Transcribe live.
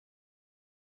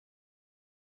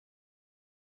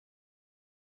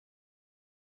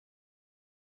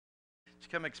Did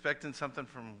you come expecting something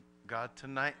from God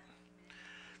tonight?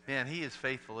 Man, He is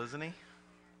faithful, isn't He?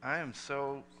 I am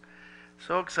so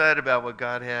excited about what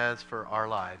God has for our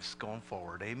lives going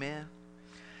forward. Amen.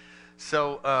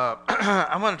 So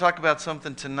I want to talk about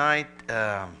something tonight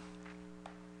having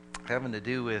to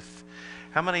do with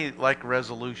how many like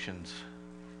resolutions?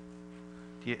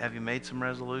 Have you made some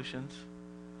resolutions?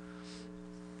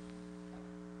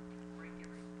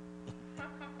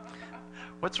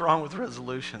 What's wrong with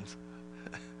resolutions?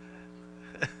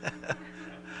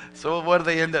 So what do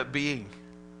they end up being?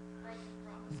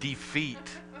 Defeat.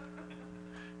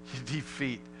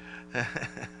 Defeat.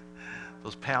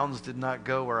 Those pounds did not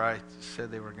go where I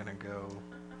said they were going to go.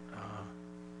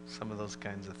 Some of those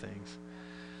kinds of things.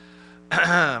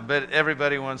 But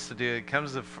everybody wants to do it. It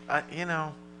comes to,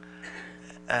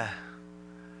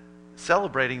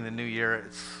 celebrating the new year.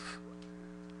 It's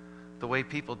the way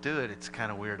people do it. It's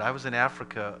kind of weird. I was in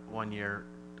Africa one year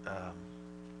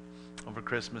over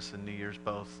Christmas and New Year's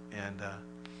both, and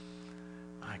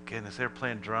my goodness, they were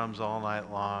playing drums all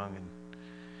night long, and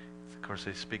of course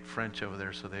they speak French over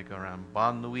there, so they go around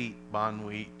bon nuit, and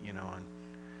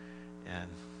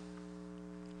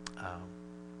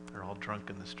they're all drunk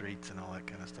in the streets and all that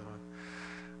kind of stuff.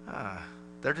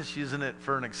 They're just using it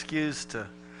for an excuse to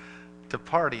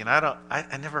party, and I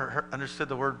never understood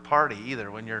the word party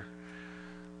either. When you're,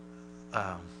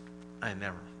 never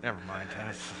mind.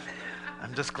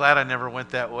 I'm just glad I never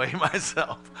went that way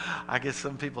myself. I guess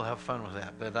some people have fun with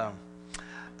that, but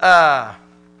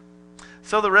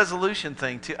so the resolution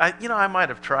thing too. I might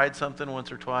have tried something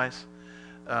once or twice,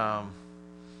 but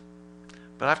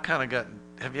I've kind of gotten.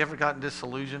 Have you ever gotten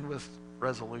disillusioned with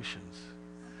resolutions?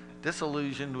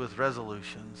 Disillusioned with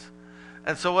resolutions.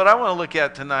 And so what I want to look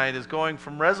at tonight is going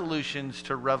from resolutions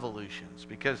to revolutions,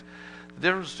 because the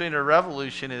difference between a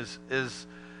revolution is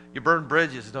you burn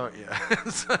bridges, don't you?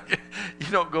 So you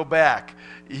don't go back.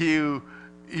 You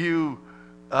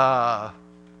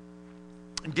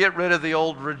get rid of the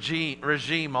old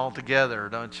regime altogether,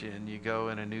 don't you? And you go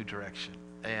in a new direction.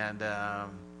 And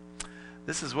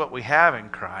this is what we have in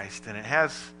Christ. And it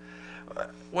has,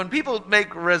 when people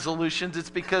make resolutions, it's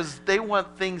because they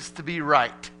want things to be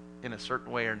right in a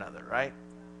certain way or another, right?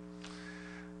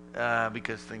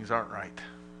 Because things aren't right.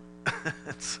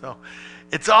 So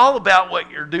it's all about what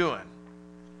you're doing.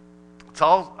 It's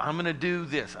all, I'm going to do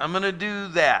this. I'm going to do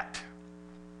that.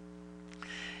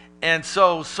 And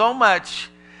so much,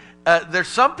 there's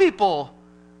some people,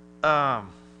 do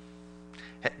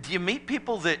you meet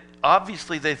people that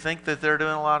obviously they think that they're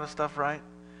doing a lot of stuff right?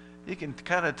 You can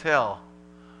kind of tell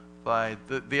by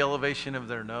the elevation of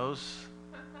their nose,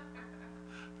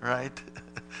 right?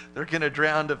 They're going to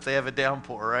drown if they have a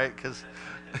downpour, right? Because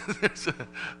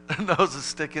their nose is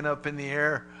sticking up in the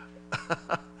air.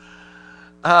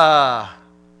 But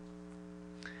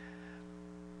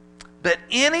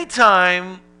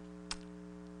anytime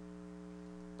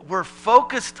we're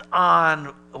focused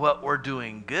on what we're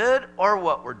doing good or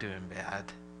what we're doing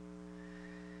bad,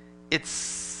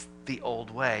 it's the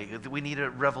old way. We need a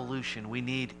revolution. We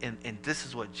need, and this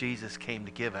is what Jesus came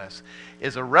to give us,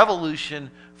 is a revolution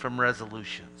from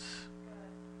resolutions.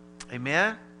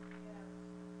 Amen?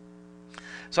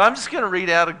 So I'm just going to read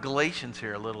out of Galatians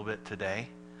here a little bit today,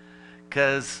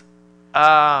 because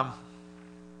I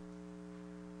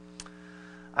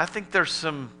think there's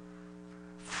some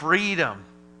freedom.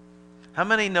 How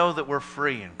many know that we're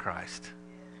free in Christ?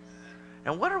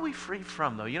 And what are we free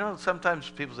from, though? Sometimes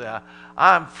people say,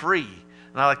 I'm free.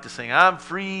 And I like to sing, I'm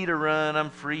free to run, I'm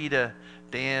free to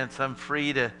dance, I'm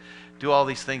free to do all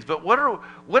these things. But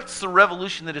what's the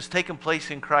revolution that has taken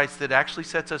place in Christ that actually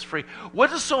sets us free?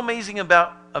 What is so amazing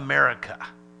about America?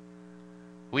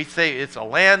 We say it's a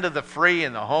land of the free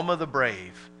and the home of the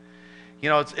brave.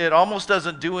 It almost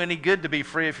doesn't do any good to be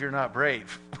free if you're not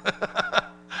brave.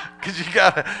 Because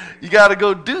you gotta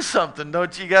go do something,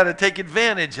 don't you? You gotta take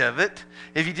advantage of it.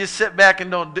 If you just sit back and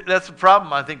don't do, that's the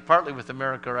problem, I think, partly with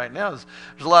America right now, is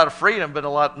there's a lot of freedom, but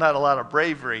not a lot of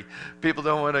bravery. People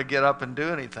don't want to get up and do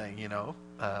anything,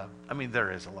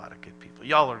 there is a lot of good people.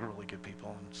 Y'all are really good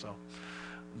people, and so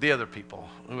the other people,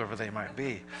 whoever they might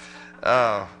be.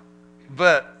 But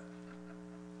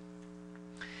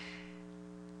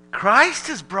Christ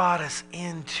has brought us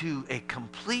into a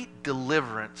complete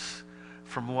deliverance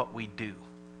from what we do.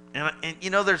 And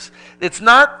it's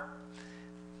not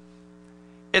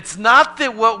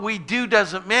that what we do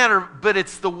doesn't matter, but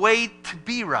it's the way to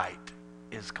be right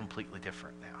is completely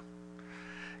different now.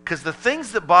 Because the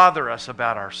things that bother us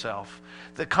about ourselves,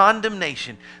 the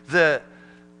condemnation, the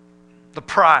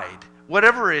pride,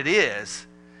 whatever it is,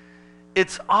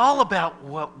 it's all about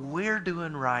what we're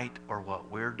doing right or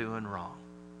what we're doing wrong.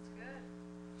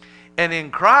 And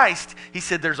in Christ, he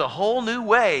said there's a whole new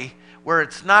way where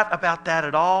it's not about that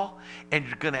at all, and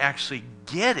you're going to actually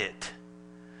get it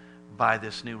by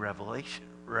this new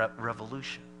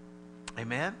revolution.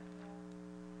 Amen?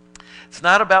 It's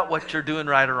not about what you're doing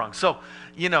right or wrong. So,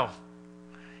 you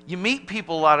meet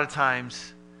people a lot of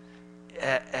times,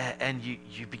 and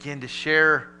you begin to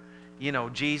share,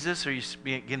 Jesus, or you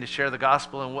begin to share the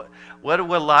gospel. And what a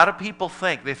lot of people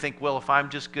think, they think, well, if I'm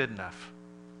just good enough.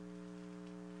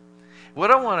 What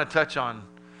I want to touch on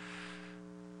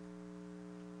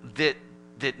that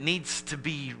needs to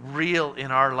be real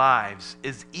in our lives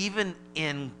is even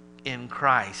in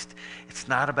Christ, it's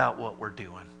not about what we're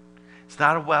doing. It's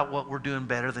not about what we're doing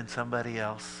better than somebody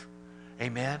else.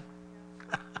 Amen?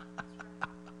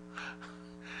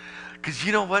 Because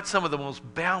you know what? Some of the most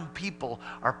bound people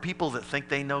are people that think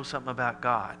they know something about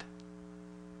God.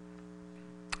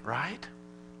 Right?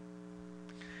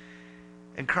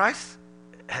 And Christ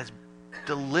has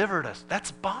delivered us.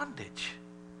 That's bondage.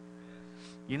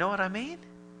 You know what I mean?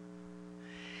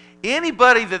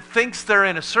 Anybody that thinks they're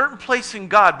in a certain place in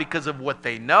God because of what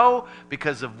they know,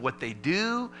 because of what they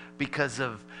do, because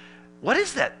of... What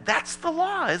is that? That's the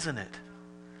law, isn't it?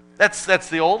 That's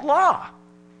the old law.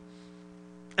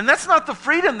 And that's not the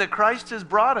freedom that Christ has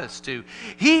brought us to.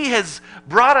 He has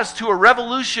brought us to a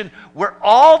revolution where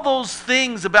all those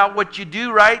things about what you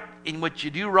do right and what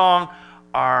you do wrong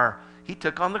are... He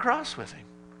took on the cross with him.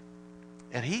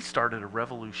 And he started a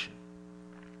revolution.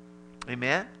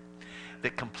 Amen?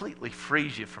 That completely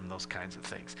frees you from those kinds of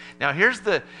things. Now here's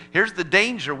the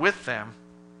danger with them.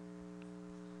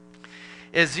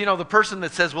 Is, the person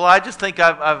that says, well, I just think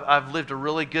I've lived a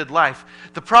really good life.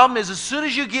 The problem is, as soon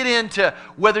as you get into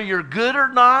whether you're good or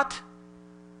not,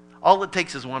 all it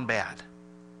takes is one bad.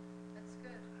 That's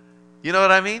good. You know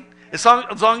what I mean? As long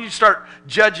as you start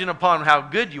judging upon how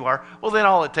good you are, well, then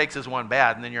all it takes is one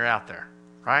bad, and then you're out there.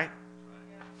 Right?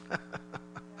 Yeah.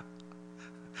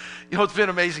 It's been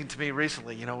amazing to me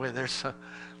recently, where there's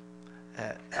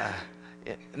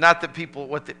not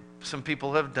that some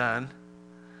people have done,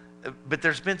 but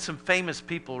there's been some famous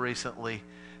people recently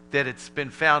that it's been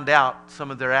found out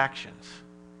some of their actions.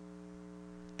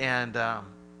 And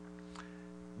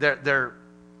they're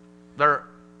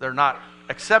not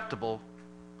acceptable.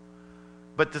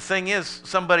 But the thing is,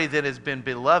 somebody that has been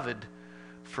beloved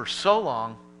for so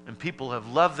long, and people have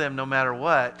loved them no matter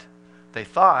what they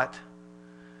thought,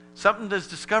 something is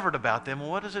discovered about them, and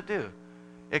what does it do?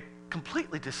 It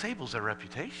completely disables their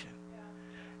reputation. Yeah.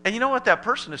 And you know what? That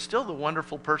person is still the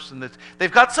wonderful person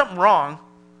they've got something wrong.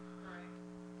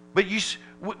 Right.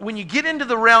 But when you get into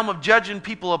the realm of judging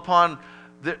people upon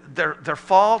their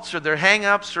faults or their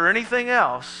hang-ups or anything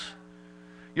else,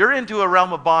 you're into a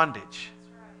realm of bondage.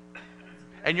 That's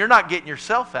right. And you're not getting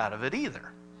yourself out of it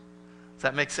either. Does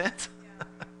that make sense?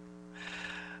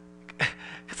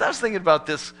 Because I was thinking about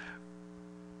this.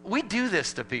 We do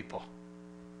this to people.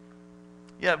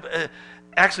 Yeah,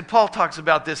 actually, Paul talks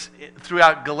about this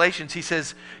throughout Galatians. He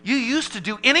says, you used to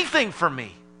do anything for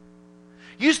me.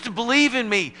 You used to believe in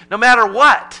me no matter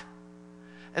what.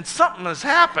 And something has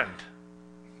happened.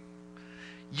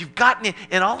 You've gotten it,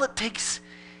 and all it takes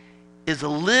is a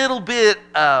little bit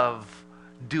of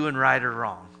doing right or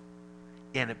wrong.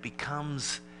 And it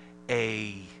becomes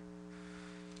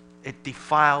it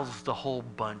defiles the whole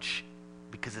bunch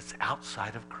because it's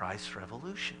outside of Christ's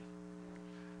revolution.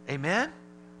 Amen?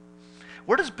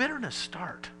 Where does bitterness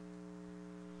start?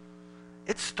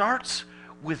 It starts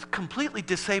with completely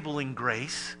disabling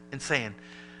grace and saying,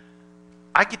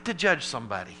 I get to judge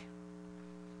somebody.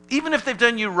 Even if they've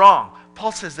done you wrong.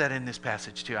 Paul says that in this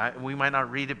passage too. We might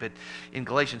not read it, but in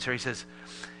Galatians here he says,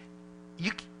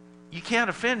 you can't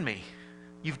offend me.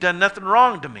 You've done nothing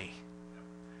wrong to me.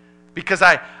 Because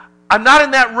I'm not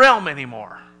in that realm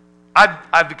anymore.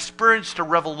 I've experienced a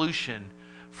revolution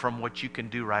from what you can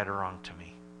do right or wrong to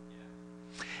me.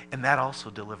 And that also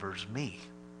delivers me.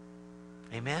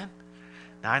 Amen?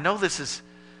 Now I know this is,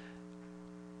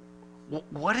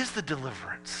 what is the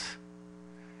deliverance?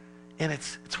 And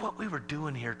it's what we were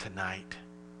doing here tonight.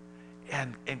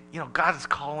 And God is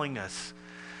calling us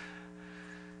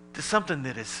to something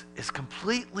that is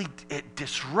completely, it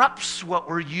disrupts what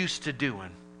we're used to doing.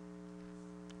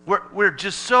 We're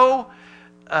just so,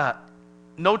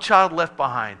 no child left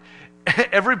behind.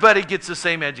 Everybody gets the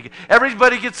same education.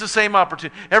 Everybody gets the same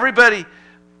opportunity.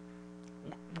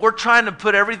 We're trying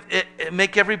to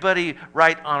make everybody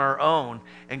right on our own.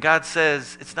 And God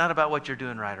says, it's not about what you're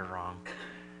doing right or wrong.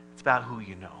 It's about who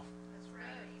you know.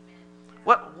 That's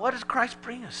right. What does Christ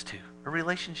bring us to? A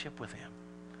relationship with Him.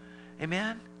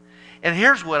 Amen? And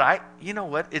here's what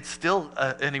it's still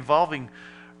an evolving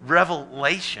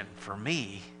revelation for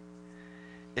me.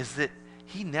 is that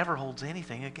he never holds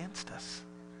anything against us.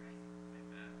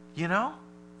 You know?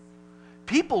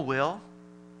 People will.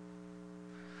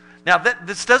 Now,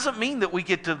 this doesn't mean that we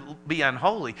get to be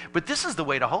unholy, but this is the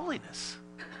way to holiness,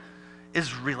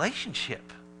 is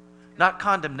relationship, not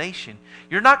condemnation.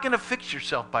 You're not going to fix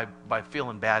yourself by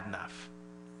feeling bad enough.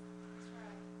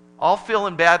 All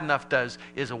feeling bad enough does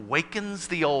is awakens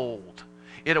the old.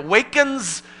 It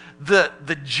awakens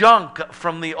the junk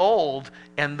from the old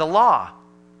and the law.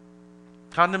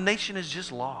 Condemnation is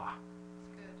just law.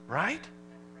 Right?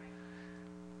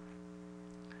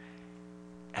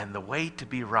 And the way to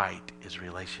be right is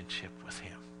relationship with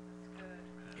Him.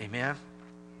 Amen?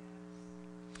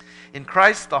 In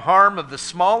Christ, the harm of the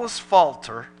smallest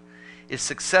falter is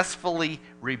successfully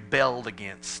rebelled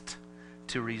against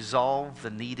to resolve the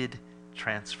needed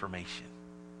transformation.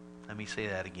 Let me say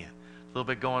that again. A little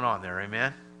bit going on there,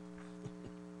 amen?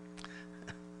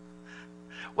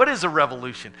 What is a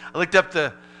revolution? I looked up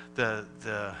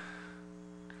the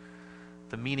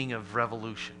meaning of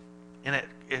revolution. And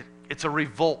it's a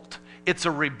revolt. It's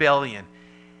a rebellion.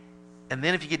 And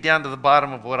then if you get down to the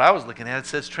bottom of what I was looking at, it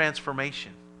says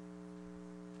transformation.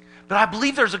 But I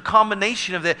believe there's a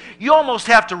combination of that. You almost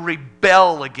have to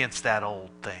rebel against that old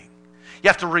thing. You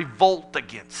have to revolt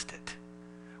against it.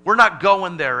 We're not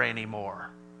going there anymore.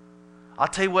 I'll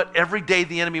tell you what, every day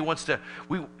the enemy wants to,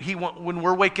 when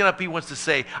we're waking up, he wants to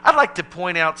say, I'd like to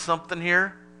point out something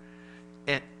here.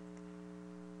 And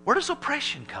where does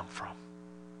oppression come from?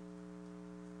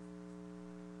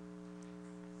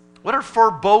 What are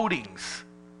forebodings?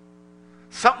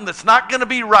 Something that's not going to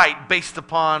be right based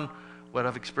upon what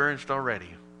I've experienced already,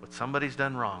 what somebody's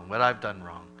done wrong, what I've done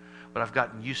wrong, what I've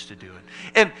gotten used to doing.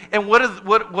 And what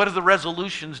do the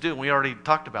resolutions do? And we already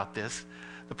talked about this.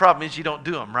 The problem is you don't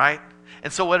do them, right?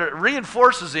 And so what it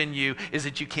reinforces in you is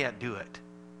that you can't do it.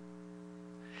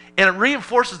 And it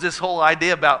reinforces this whole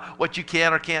idea about what you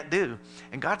can or can't do.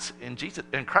 And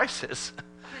Christ says,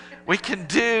 we can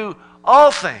do all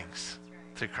things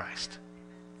through Christ.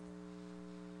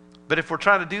 But if we're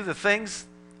trying to do the things,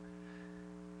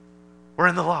 we're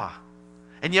in the law.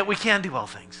 And yet we can do all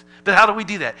things. But how do we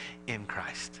do that? In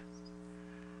Christ.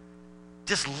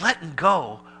 Just letting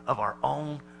go of our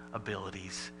own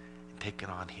abilities and taking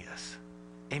on His.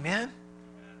 Amen?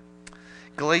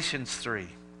 Galatians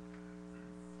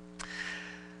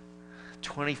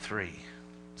 3:23.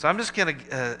 So I'm just going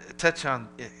to touch on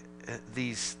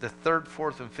the 3rd,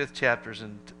 4th, and 5th chapters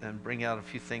and bring out a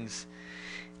few things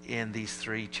in these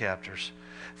 3 chapters.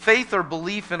 Faith or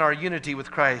belief in our unity with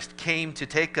Christ came to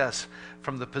take us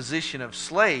from the position of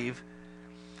slave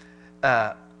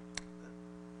to,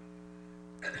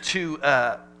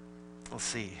 let's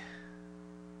see.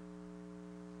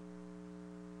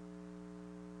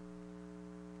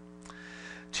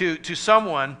 To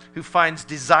someone who finds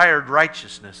desired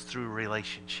righteousness through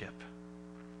relationship.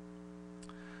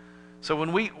 So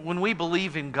when we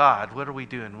believe in God, what are we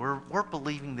doing? We're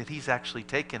believing that He's actually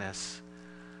taken us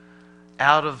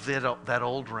out of that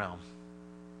old realm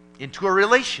into a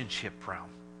relationship realm.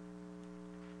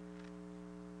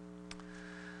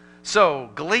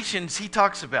 So Galatians, he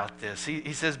talks about this.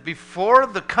 He says, before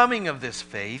the coming of this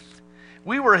faith,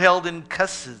 we were held in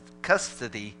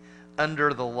custody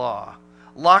under the law,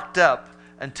 locked up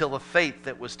until the faith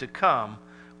that was to come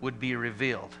would be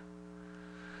revealed.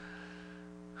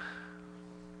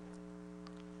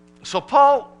 So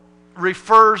Paul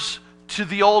refers to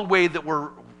the old way that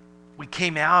we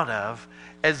came out of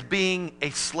as being a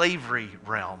slavery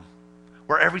realm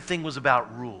where everything was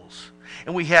about rules.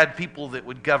 And we had people that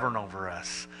would govern over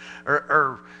us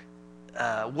or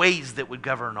ways that would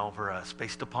govern over us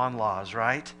based upon laws,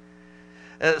 right?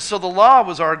 So the law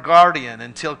was our guardian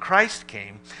until Christ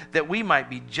came that we might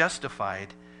be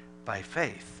justified by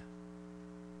faith.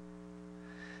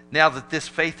 Now that this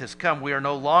faith has come, we are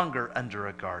no longer under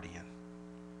a guardian.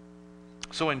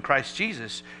 So in Christ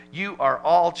Jesus, you are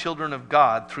all children of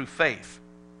God through faith.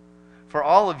 For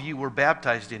all of you were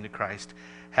baptized into Christ,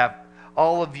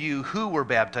 all of you who were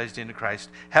baptized into Christ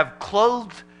have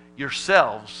clothed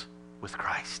yourselves with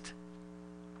Christ.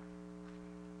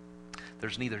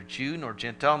 There's neither Jew nor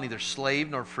Gentile, neither slave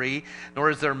nor free, nor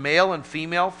is there male and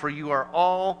female, for you are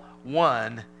all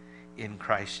one in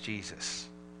Christ Jesus.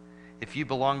 If you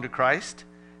belong to Christ,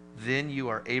 then you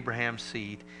are Abraham's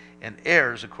seed and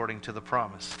heirs according to the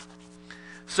promise.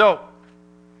 So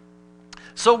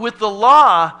with the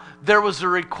law, there was a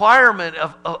requirement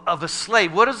of a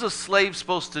slave. What is a slave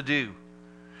supposed to do?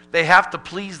 They have to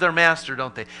please their master,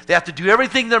 don't they? They have to do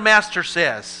everything their master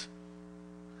says.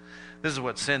 This is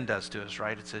what sin does to us,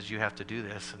 right? It says you have to do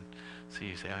this. And so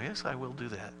you say, oh, yes, I will do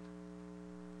that.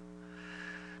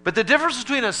 But the difference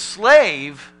between a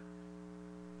slave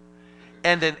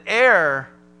and an heir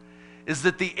is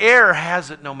that the heir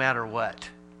has it no matter what.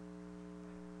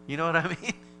 You know what I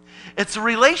mean? It's a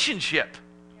relationship.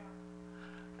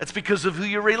 It's because of who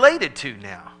you're related to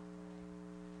now.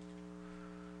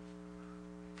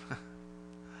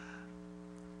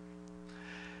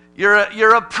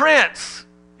 You're a prince.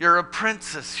 You're a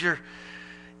princess.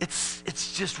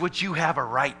 It's just what you have a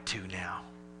right to now.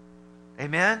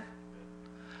 Amen?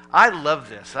 I love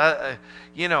this. I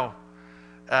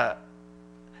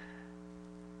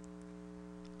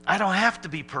don't have to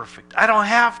be perfect. I don't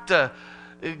have to.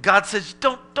 God says,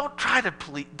 don't try to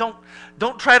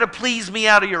please me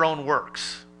out of your own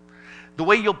works. The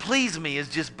way you'll please me is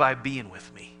just by being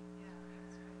with me.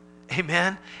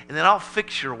 Amen? And then I'll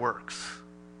fix your works.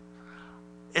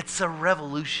 It's a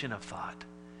revolution of thought.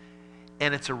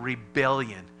 And it's a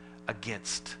rebellion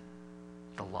against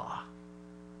the law.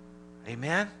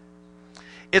 Amen?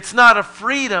 It's not a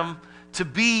freedom to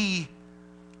be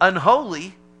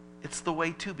unholy. It's the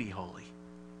way to be holy.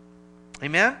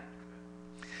 Amen?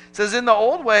 It says, in the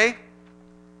old way,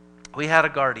 we had a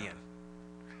guardian.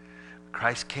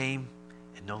 Christ came,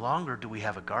 and no longer do we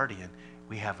have a guardian.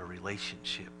 We have a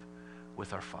relationship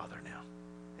with our Father now.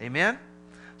 Amen?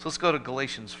 So let's go to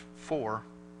Galatians 4.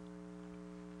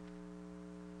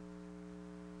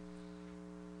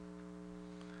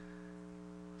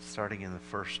 Starting in the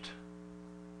first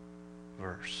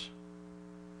verse.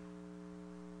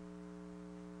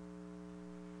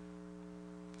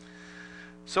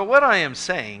 So what I am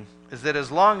saying is that as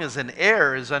long as an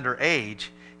heir is under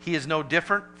age, he is no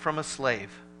different from a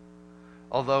slave,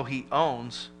 although he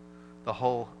owns the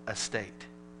whole estate.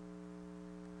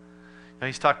 Now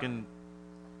he's talking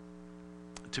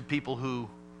to people who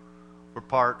were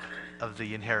part of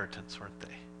the inheritance, weren't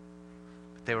they?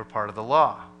 But they were part of the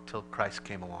law till Christ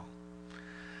came along.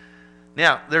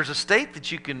 Now, there's a state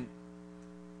that you can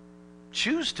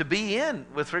choose to be in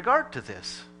with regard to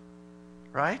this,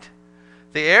 right?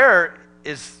 The heir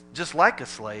is just like a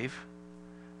slave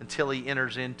until he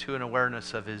enters into an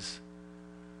awareness of his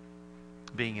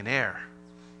being an heir.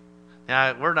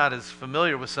 Now, we're not as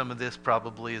familiar with some of this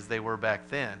probably as they were back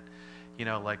then. You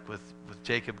know, like with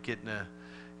Jacob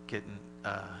getting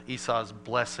Esau's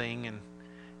blessing,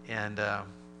 and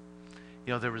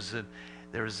you know, there was an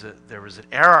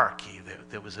hierarchy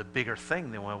that was a bigger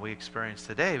thing than what we experience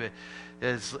today.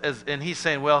 But and he's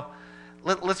saying, well,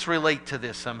 let's relate to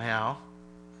this somehow.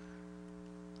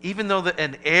 Even though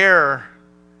an heir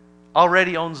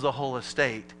already owns the whole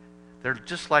estate, they're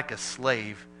just like a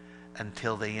slave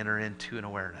until they enter into an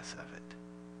awareness of it.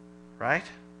 Right?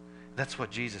 That's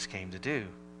what Jesus came to do,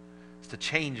 is to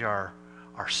change our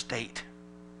state.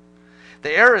 The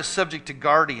heir is subject to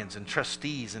guardians and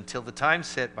trustees until the time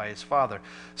set by his father.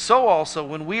 So also,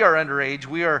 when we are underage,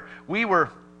 when we were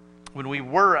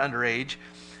underage,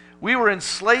 we were in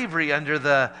slavery under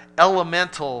the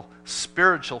elemental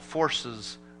spiritual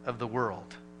forces of the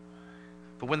world.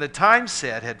 But when the time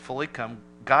set had fully come,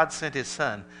 God sent his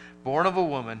Son, born of a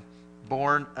woman,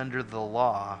 born under the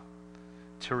law,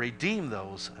 to redeem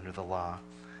those under the law,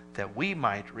 that we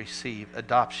might receive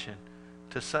adoption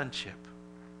to sonship.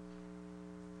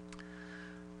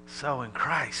 So in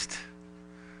Christ,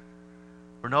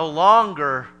 we're no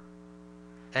longer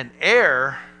an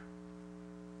heir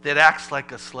that acts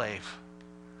like a slave,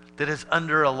 that is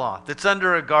under a law, that's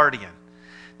under a guardian.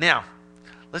 Now,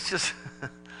 let's just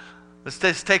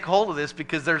take hold of this,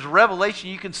 because there's revelation.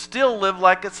 You can still live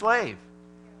like a slave.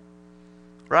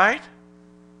 Right?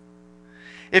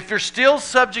 If you're still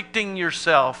subjecting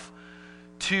yourself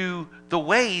to the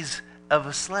ways of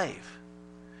a slave,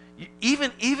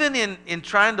 even in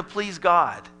trying to please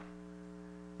God,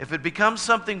 if it becomes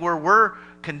something where we're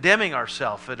condemning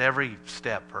ourselves at every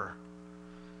step, or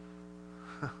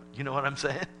you know what I'm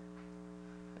saying?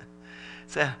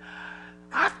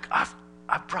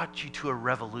 I've brought you to a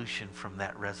revolution from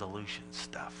that resolution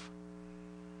stuff.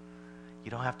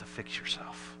 You don't have to fix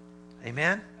yourself.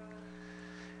 Amen?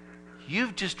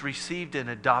 You've just received an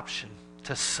adoption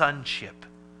to sonship.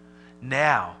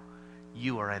 Now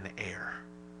you are an heir.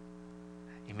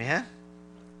 Amen?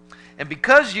 And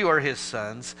because you are his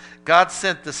sons, God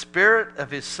sent the Spirit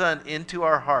of his Son into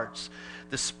our hearts,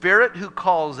 the Spirit who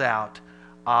calls out,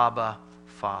 Abba,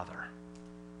 Father.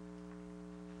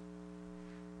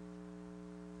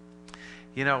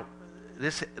 You know,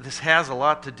 this has a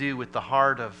lot to do with the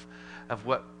heart of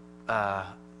what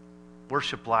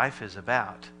worship life is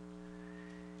about.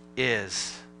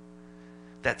 Is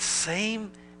that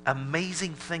same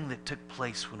amazing thing that took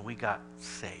place when we got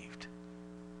saved.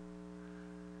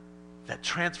 That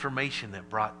transformation that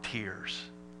brought tears.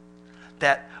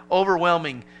 that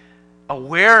overwhelming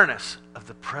awareness of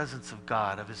the presence of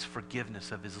God, of His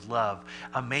forgiveness, of His love.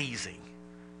 Amazing,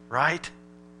 right?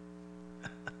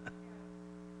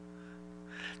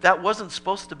 That wasn't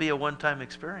supposed to be a one-time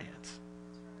experience.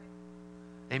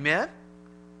 Amen?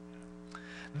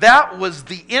 That was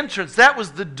the entrance. That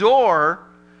was the door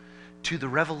to the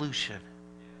revolution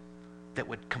that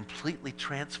would completely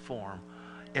transform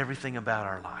everything about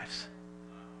our lives.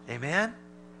 Amen?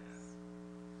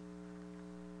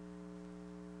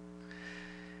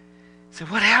 So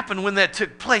what happened when that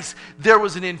took place? There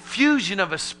was an infusion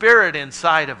of a spirit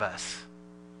inside of us.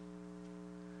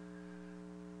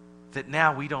 That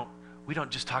now we don't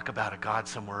just talk about a God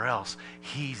somewhere else.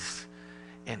 He's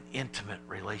an intimate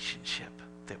relationship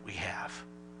that we have.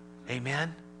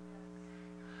 Amen?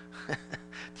 Do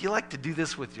you like to do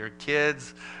this with your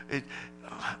kids?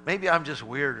 Maybe I'm just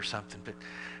weird or something, but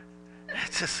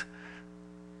it's just,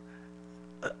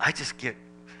 I just get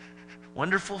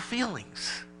wonderful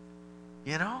feelings.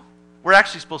 You know? We're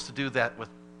actually supposed to do that with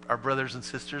our brothers and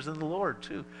sisters in the Lord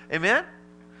too. Amen?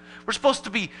 We're supposed to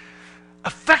be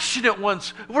affectionate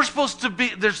ones. We're supposed to be,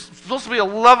 there's supposed to be a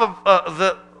love of,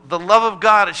 the love of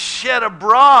God is shed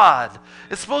abroad.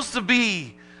 It's supposed to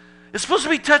be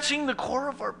touching the core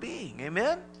of our being.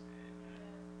 Amen?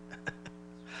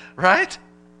 Right?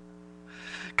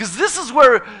 Because this is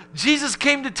where Jesus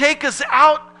came to take us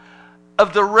out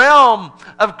of the realm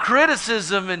of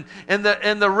criticism and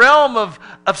the realm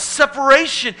of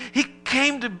separation. He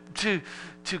came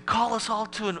to call us all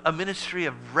to a ministry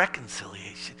of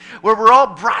reconciliation, where we're all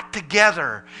brought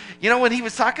together. You know, when he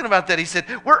was talking about that, he said,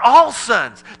 we're all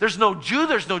sons. There's no Jew,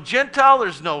 there's no Gentile,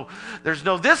 there's no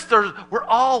this, we're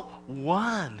all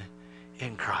one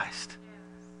in Christ.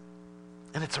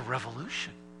 And it's a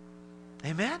revolution.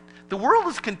 Amen? The world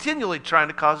is continually trying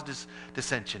to cause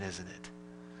dissension, isn't it?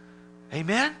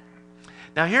 Amen?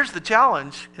 Now here's the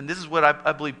challenge, and this is what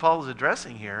I believe Paul is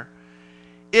addressing here,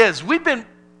 is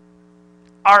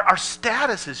our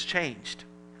status has changed.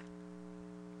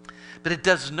 But it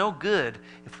does no good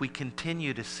if we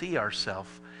continue to see ourselves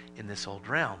in this old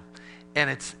realm. And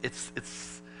it's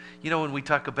you know, when we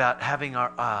talk about having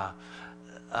our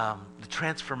the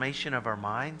transformation of our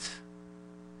minds,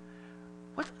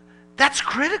 that's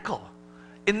critical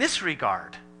in this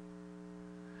regard.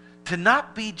 To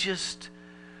not be just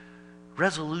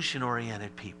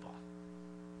resolution-oriented people.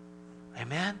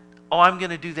 Amen? Oh, I'm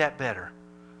going to do that better.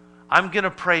 I'm going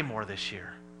to pray more this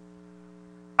year.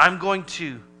 I'm going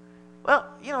to, well,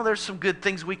 you know, there's some good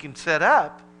things we can set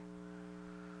up.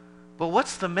 But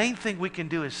what's the main thing we can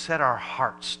do is set our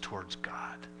hearts towards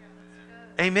God.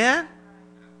 Amen?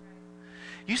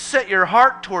 You set your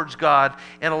heart towards God,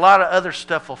 and a lot of other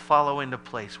stuff will follow into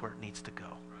place where it needs to go.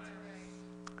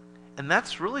 And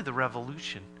that's really the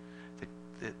revolution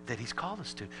that He's called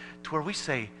us to where we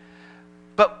say,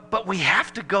 but we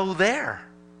have to go there.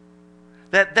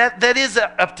 That is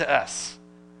up to us.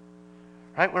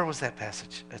 Right? Where was that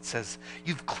passage? It says,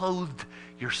 you've clothed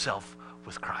yourself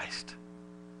with Christ.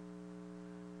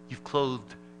 You've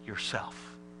clothed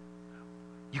yourself.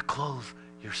 You clothe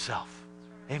yourself.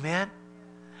 Amen?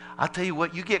 I'll tell you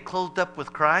what, you get clothed up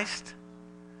with Christ,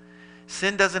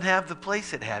 sin doesn't have the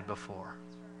place it had before.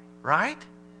 Right?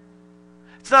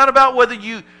 It's not about whether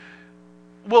you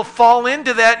will fall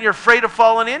into that and you're afraid of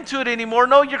falling into it anymore.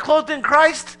 No, you're clothed in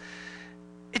Christ.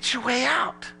 It's your way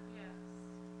out.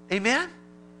 Amen?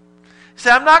 Say,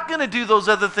 I'm not going to do those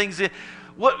other things.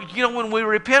 When we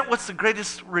repent, what's the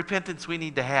greatest repentance we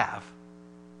need to have?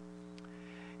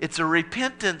 It's a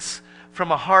repentance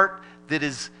from a heart that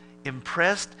is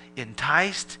impressed,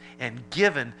 enticed, and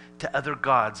given to other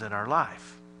gods in our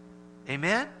life.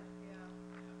 Amen?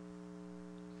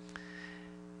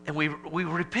 And we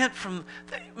repent from,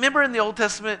 remember in the Old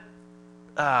Testament,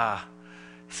 he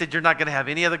said, you're not going to have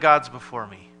any other gods before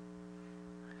me.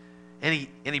 And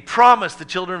he promised the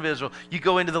children of Israel, you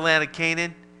go into the land of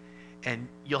Canaan and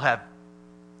you'll have,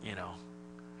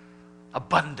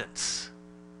 abundance.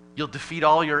 You'll defeat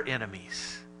all your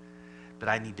enemies. But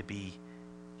I need to be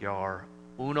your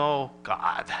uno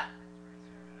God.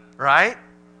 Right?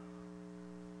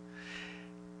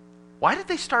 Why did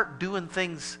they start doing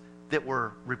things that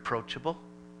were reproachable?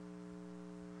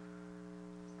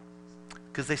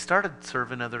 Because they started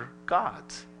serving other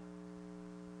gods.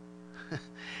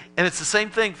 And it's the same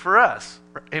thing for us.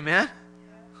 Amen?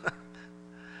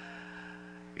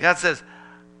 God says,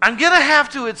 I'm going to have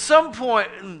to at some point,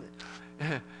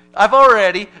 I've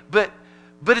already, but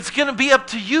it's going to be up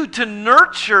to you to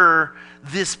nurture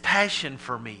this passion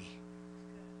for me.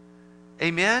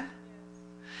 Amen?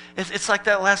 It's like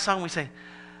that last song we sang,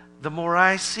 The more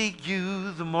I seek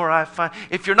you, the more I find.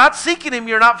 If you're not seeking him,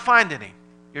 you're not finding him.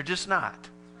 You're just not.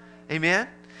 Amen?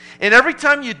 And every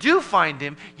time you do find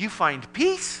him, you find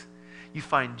peace, you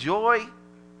find joy,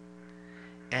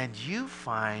 and you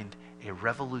find a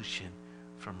revolution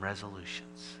from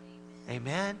resolutions.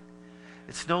 Amen?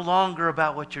 It's no longer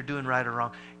about what you're doing right or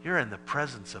wrong. You're in the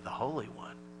presence of the Holy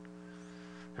One.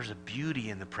 There's a beauty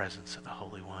in the presence of the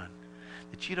Holy One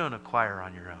that you don't acquire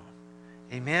on your own.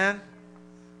 Amen?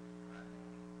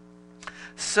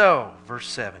 So, verse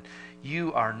 7,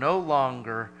 you are no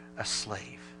longer a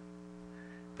slave,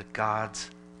 but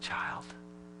God's child.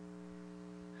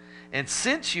 And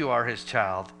since you are his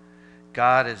child,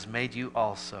 God has made you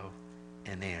also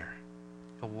an heir.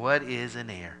 What is an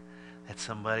heir? That's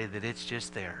somebody that it's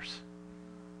just theirs.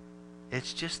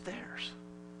 It's just theirs.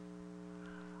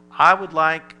 I would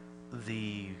like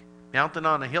the mountain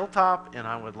on a hilltop, and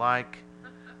I would like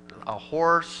a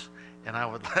horse, and I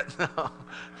would let no.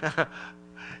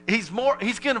 He's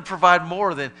going to provide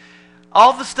more than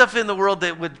all the stuff in the world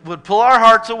that would pull our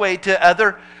hearts away to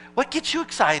other. What gets you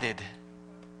excited?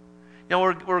 You know,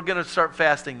 we're going to start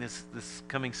fasting this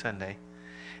coming Sunday.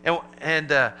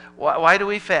 And why do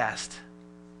we fast?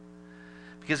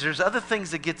 Because there's other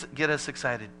things that get us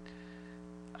excited.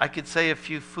 I could say a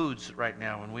few foods right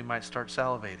now and we might start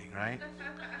salivating, right?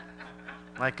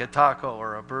 Like a taco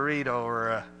or a burrito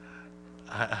or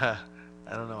I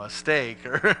don't know, a steak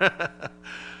or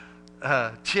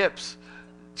chips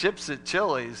at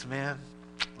Chili's, man.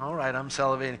 All right, I'm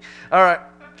salivating. All right.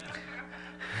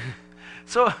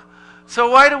 So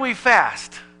why do we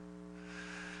fast?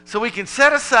 So we can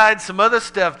set aside some other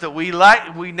stuff that we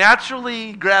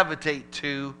naturally gravitate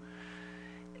to.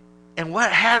 And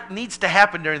what needs to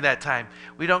happen during that time?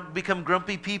 We don't become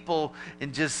grumpy people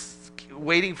and just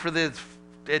waiting for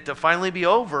it to finally be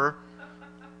over.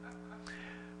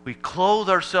 We clothe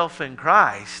ourselves in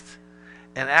Christ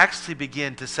and actually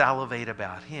begin to salivate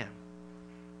about him.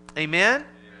 Amen?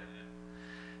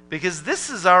 Because this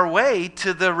is our way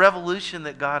to the revolution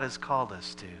that God has called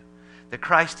us to, that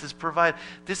Christ has provided.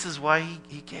 This is why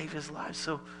he gave his life.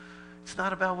 So it's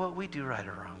not about what we do right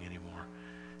or wrong anymore.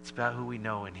 It's about who we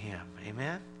know in him.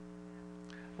 Amen?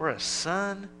 We're a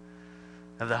son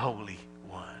of the Holy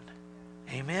One.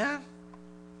 Amen?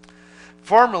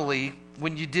 Formerly,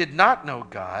 when you did not know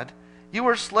God, you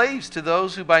were slaves to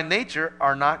those who by nature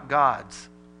are not gods.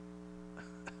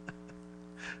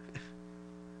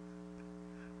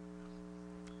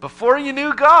 Before you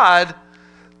knew God,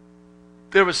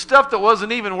 there was stuff that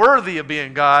wasn't even worthy of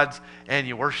being God's, and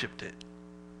you worshiped it.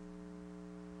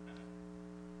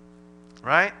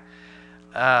 Right?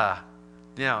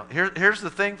 Here's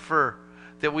the thing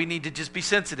that we need to just be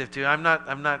sensitive to.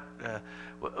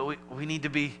 We need to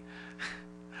be.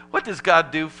 What does God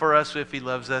do for us if he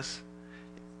loves us?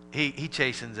 He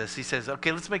chastens us. He says,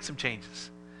 okay, let's make some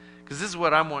changes. Because this is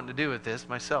what I'm wanting to do with this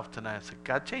myself tonight. I said,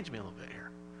 God, change me a little bit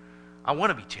here. I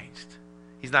want to be changed.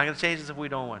 He's not going to change us if we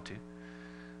don't want to.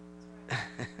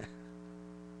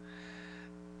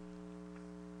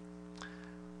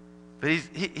 But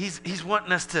he's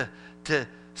wanting us to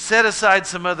set aside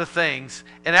some other things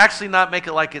and actually not make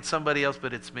it like it's somebody else,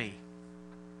 but it's me.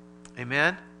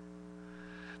 Amen?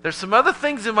 There's some other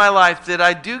things in my life that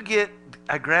I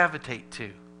gravitate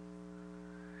to.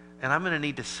 And I'm going to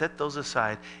need to set those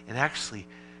aside and actually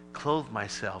clothe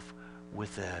myself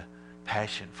with a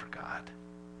passion for God.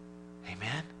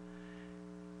 Amen?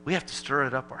 We have to stir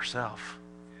it up ourselves.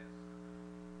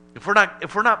 If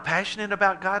we're not passionate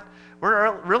about God,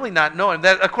 we're really not knowing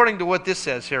that, according to what this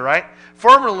says here, right?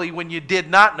 Formerly, when you did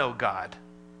not know God,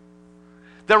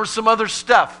 there was some other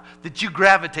stuff that you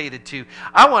gravitated to.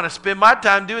 I want to spend my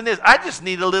time doing this. I just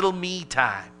need a little me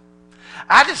time.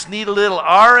 I just need a little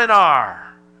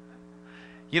R&R.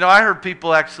 You know, I heard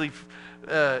people actually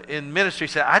in ministry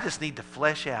say, I just need to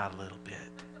flesh out a little bit.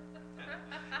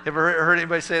 Ever heard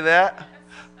anybody say that?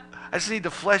 I just need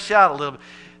to flesh out a little bit.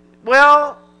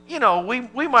 Well, you know,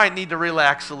 we might need to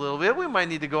relax a little bit. We might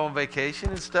need to go on vacation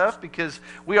and stuff because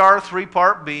we are a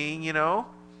three-part being, you know.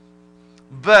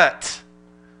 But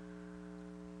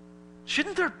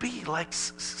shouldn't there be like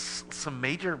some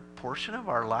major portion of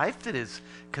our life that is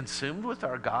consumed with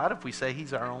our God if we say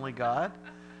he's our only God?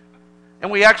 And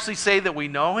we actually say that we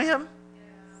know him?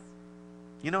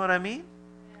 You know what I mean?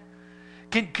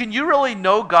 Can you really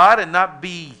know God and not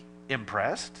be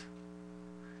impressed?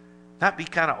 Not be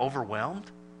kind of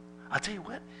overwhelmed? I'll tell you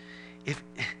what,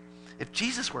 if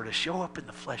Jesus were to show up in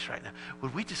the flesh right now,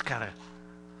 would we just kind of,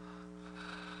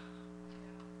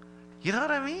 you know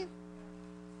what I mean?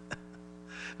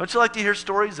 Don't you like to hear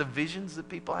stories of visions that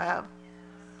people have?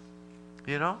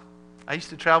 You know? I used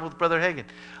to travel with Brother Hagin.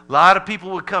 A lot of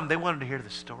people would come. They wanted to hear the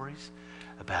stories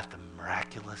about the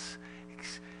miraculous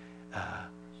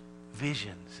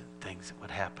visions and things that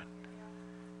would happen.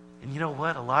 And you know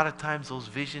what? A lot of times those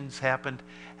visions happened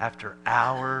after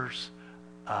hours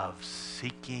of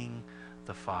seeking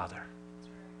the Father.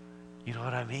 You know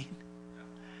what I mean?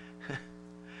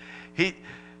 He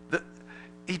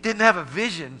didn't have a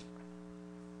vision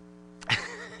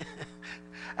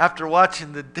after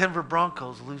watching the Denver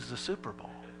Broncos lose the Super Bowl.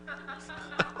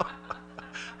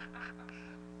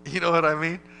 You know what I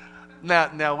mean?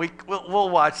 Now we'll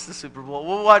watch the Super Bowl.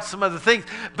 We'll watch some other things,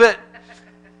 but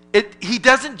he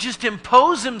doesn't just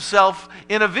impose himself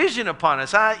in a vision upon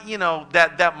us.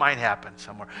 That might happen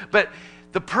somewhere. But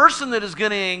the person that is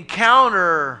going to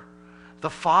encounter the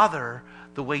Father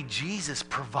the way Jesus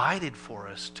provided for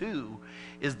us too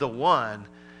is the one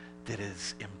that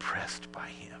is impressed by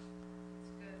him.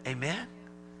 Amen?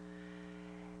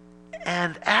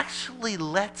 And actually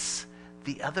lets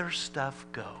the other stuff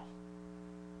go.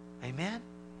 Amen?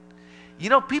 You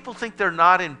know, people think they're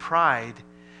not in pride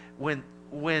when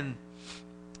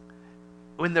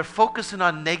they're focusing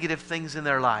on negative things in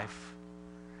their life.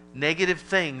 Negative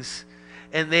things.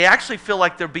 And they actually feel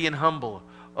like they're being humble.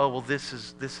 Oh, well, this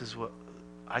is what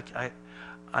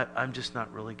I'm just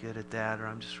not really good at that, or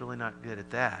I'm just really not good at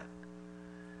that.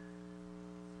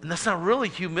 And that's not really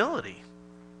humility.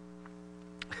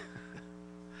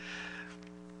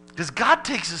 Because God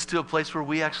takes us to a place where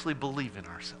we actually believe in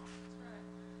ourselves.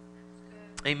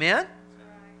 Amen?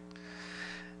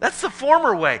 That's the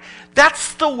former way.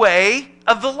 That's the way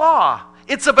of the law.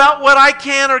 It's about what I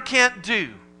can or can't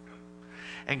do.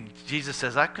 And Jesus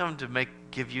says, I've come to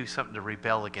give you something to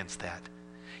rebel against that.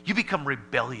 You become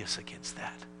rebellious against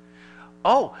that.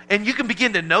 Oh, and you can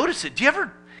begin to notice it. Do you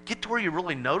ever get to where you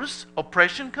really notice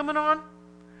oppression coming on?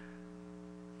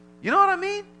 You know what I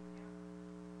mean?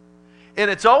 And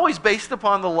it's always based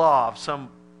upon the law of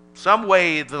some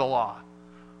way of the law.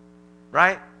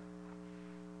 Right?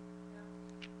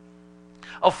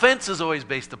 Offense is always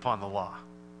based upon the law.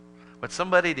 What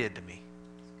somebody did to me.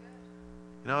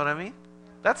 You know what I mean?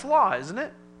 That's law, isn't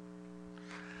it?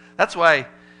 That's why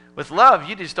with love,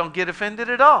 you just don't get offended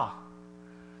at all.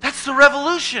 That's the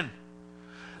revolution.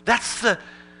 That's the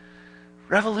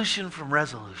revolution from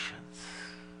resolutions.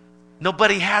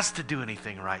 Nobody has to do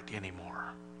anything right anymore.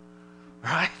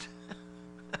 Right?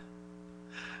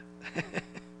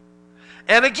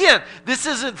 And again, this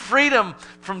isn't freedom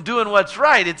from doing what's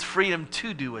right. It's freedom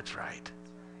to do what's right.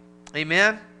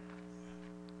 Amen?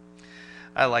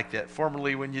 I like that.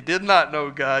 Formerly, when you did not know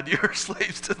God, you were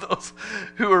slaves to those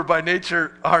who are by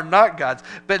nature are not God's.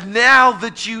 But now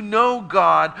that you know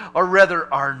God, or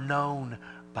rather are known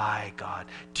by God,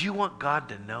 do you want God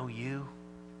to know you?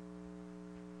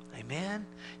 Amen?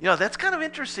 You know, that's kind of an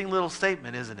interesting little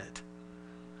statement, isn't it?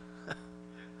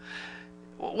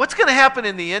 What's going to happen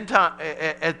in the end time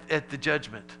at the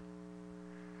judgment?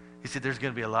 He said there's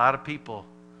going to be a lot of people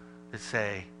that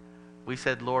say, we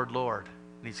said, Lord, Lord.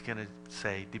 And he's going to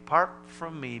say, depart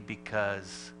from me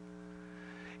because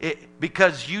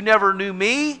you never knew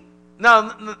me?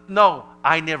 No,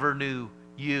 I never knew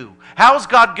you. How is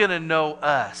God going to know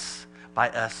us? By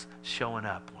us showing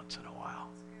up once in a while.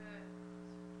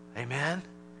 Amen?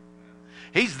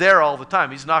 He's there all the time.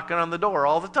 He's knocking on the door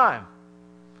all the time.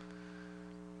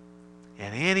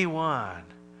 And anyone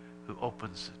who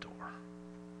opens the door,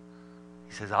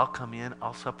 he says, I'll come in,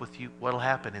 I'll sup with you. What'll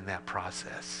happen in that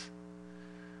process?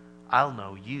 I'll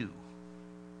know you.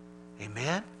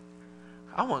 Amen?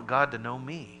 I want God to know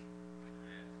me.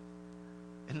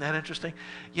 Isn't that interesting?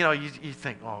 You know, you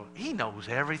think, oh, he knows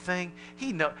everything.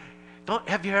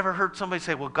 Have you ever heard somebody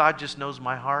say, well, God just knows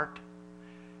my heart?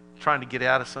 Trying to get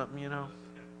out of something, you know?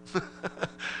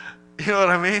 You know what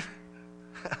I mean?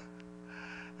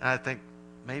 And I think,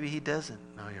 maybe he doesn't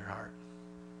know your heart.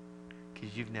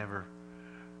 Because you've never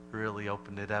really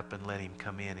opened it up and let him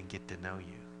come in and get to know you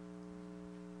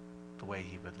the way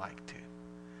he would like to.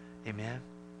 Amen?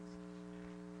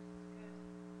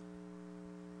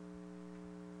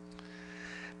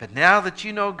 But now that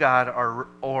you know God,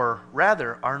 or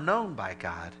rather are known by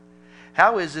God,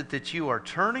 how is it that you are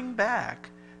turning back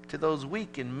to those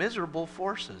weak and miserable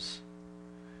forces?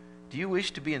 Do you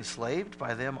wish to be enslaved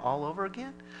by them all over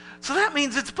again? So that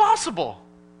means it's possible.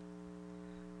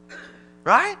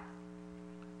 Right?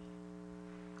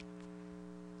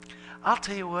 I'll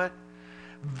tell you what,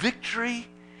 victory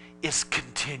is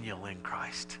continual in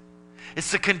Christ.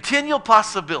 It's a continual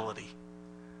possibility.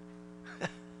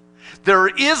 There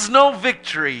is no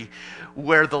victory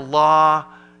where the law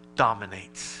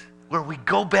dominates, where we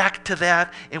go back to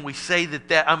that and we say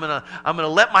that I'm gonna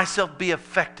let myself be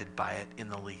affected by it in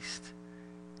the least.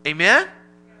 Amen?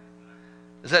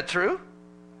 Is that true?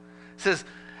 It says,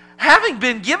 having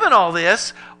been given all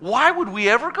this, why would we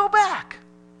ever go back?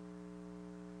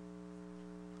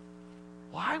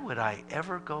 Why would I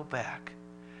ever go back?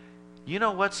 You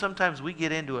know what? Sometimes we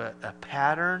get into a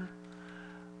pattern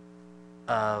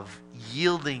of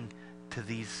yielding to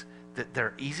these, that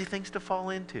they're easy things to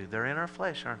fall into. They're in our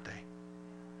flesh, aren't they?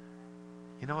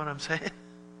 You know what I'm saying?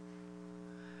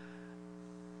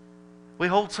 We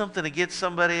hold something against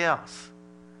somebody else.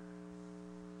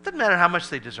 Doesn't matter how much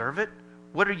they deserve it.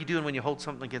 What are you doing when you hold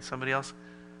something against somebody else?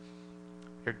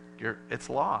 It's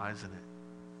law, isn't it?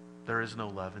 There is no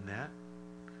love in that.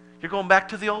 You're going back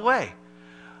to the old way.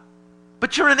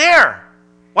 But you're an heir.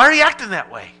 Why are you acting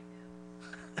that way?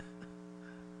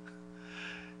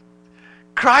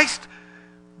 Christ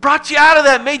brought you out of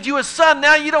that, made you a son.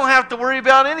 Now you don't have to worry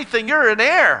about anything. You're an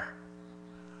heir.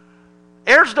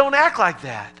 Heirs don't act like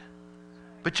that.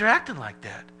 But you're acting like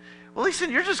that. Well,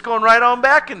 listen, you're just going right on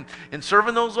back and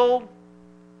serving those old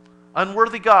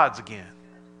unworthy gods again.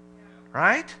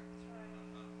 Right?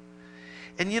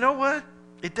 And you know what?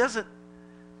 It doesn't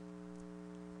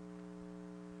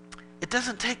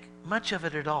take much of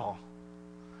it at all.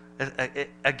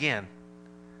 Again,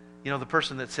 you know, the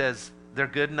person that says they're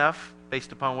good enough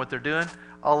based upon what they're doing,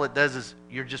 all it does is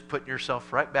you're just putting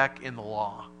yourself right back in the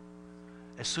law.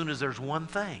 As soon as there's one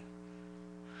thing.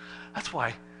 That's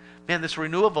why, man, this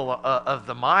renewal of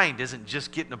the mind isn't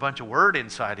just getting a bunch of word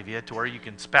inside of you to where you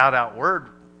can spout out word.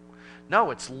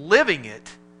 No, it's living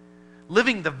it.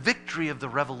 Living the victory of the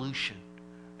revolution.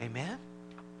 Amen?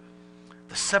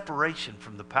 The separation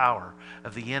from the power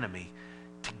of the enemy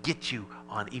to get you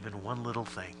on even one little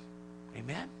thing.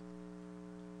 Amen?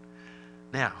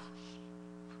 Now,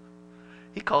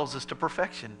 he calls us to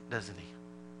perfection, doesn't he?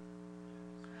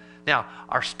 Now,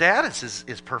 our status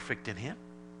is perfect in him.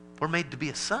 We're made to be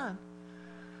a son.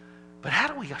 But how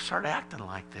do we start acting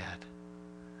like that?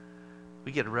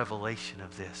 We get a revelation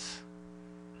of this.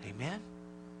 Amen?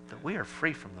 That we are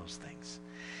free from those things.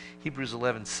 Hebrews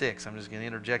 11:6. I'm just going to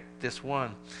interject this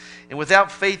one. And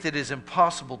without faith it is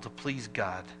impossible to please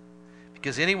God,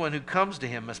 because anyone who comes to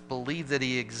him must believe that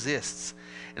he exists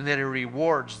and that he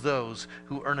rewards those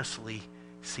who earnestly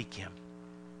seek him.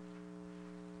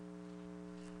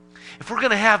 If we're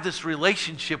going to have this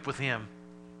relationship with him,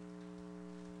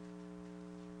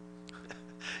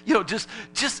 you know, just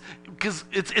because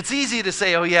it's easy to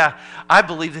say, oh yeah, I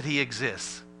believe that he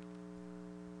exists.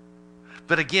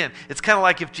 But again, it's kind of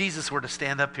like if Jesus were to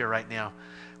stand up here right now,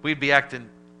 we'd be acting,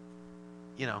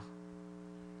 you know,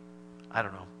 I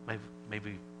don't know,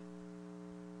 maybe.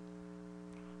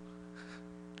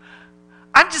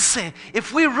 I'm just saying,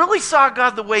 if we really saw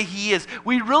God the way he is,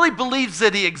 we really believe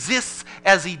that he exists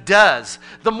as he does,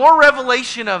 the more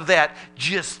revelation of that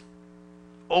just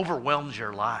overwhelms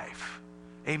your life.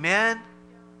 Amen?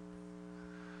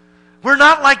 We're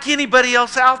not like anybody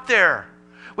else out there.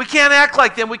 We can't act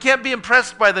like them. We can't be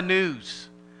impressed by the news.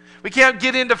 We can't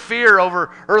get into fear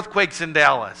over earthquakes in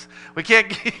Dallas. We can't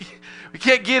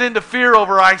get into fear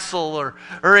over ISIL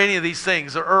or any of these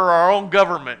things, or our own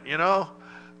government, you know.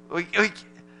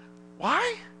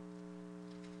 Why?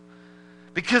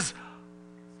 Because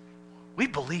we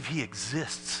believe he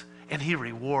exists and he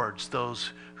rewards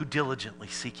those who diligently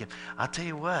seek him. I'll tell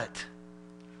you what.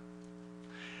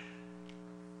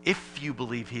 If you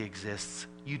believe he exists,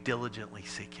 you diligently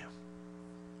seek him.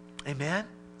 Amen?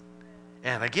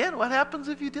 And again, what happens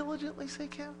if you diligently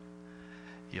seek him?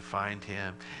 You find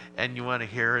him, and you want to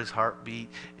hear his heartbeat,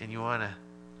 and you want to,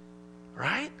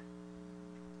 right?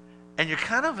 And you're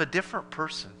kind of a different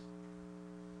person.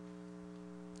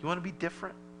 You want to be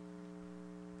different?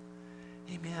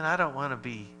 Amen. I don't want to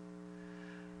be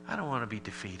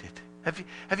defeated.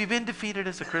 Have you been defeated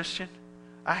as a Christian?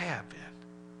 I have been.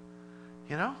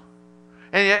 You know?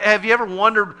 And have you ever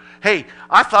wondered, hey,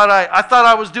 I thought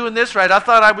I was doing this right. I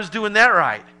thought I was doing that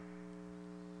right.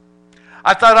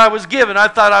 I thought I was giving. I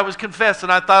thought I was confessing.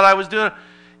 I thought I was doing it.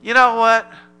 You know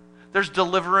what? There's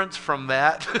deliverance from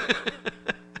that.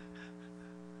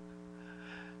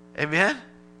 Amen?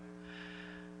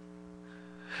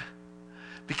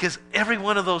 Because every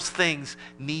one of those things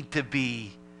need to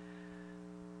be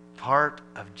part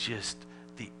of just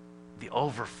the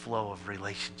overflow of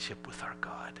relationship with our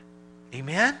God.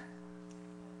 Amen?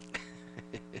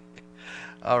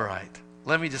 All right.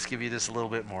 Let me just give you this a little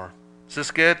bit more. Is this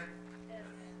good?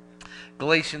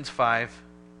 Galatians 5.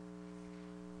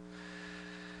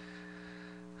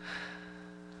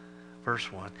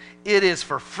 Verse 1. It is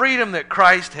for freedom that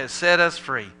Christ has set us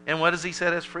free. And what does he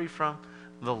set us free from?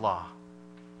 the law.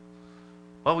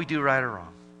 What we do right or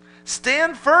wrong.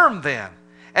 Stand firm then,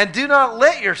 and do not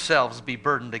let yourselves be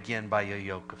burdened again by a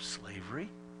yoke of slavery.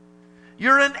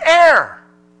 You're an heir.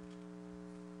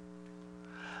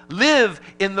 Live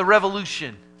in the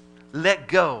revolution. Let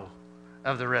go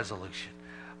of the resolution.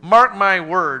 Mark my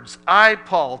words. I,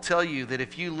 Paul, tell you that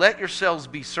if you let yourselves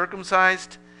be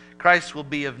circumcised, Christ will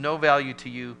be of no value to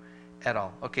you at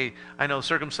all. Okay, I know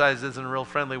circumcised isn't a real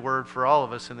friendly word for all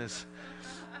of us in this.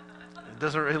 It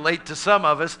doesn't relate to some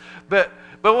of us. But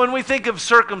when we think of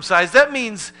circumcised, that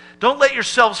means don't let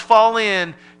yourselves fall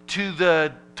in to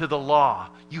the law.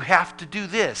 You have to do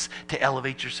this to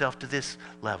elevate yourself to this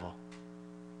level.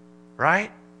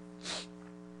 Right?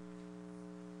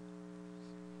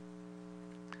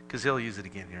 Because he'll use it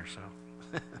again here,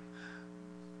 so.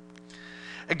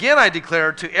 Again, I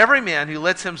declare to every man who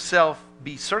lets himself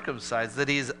be circumcised that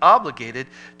he is obligated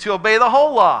to obey the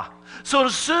whole law. So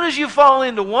as soon as you fall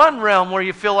into one realm where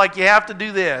you feel like you have to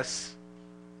do this,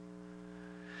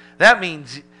 that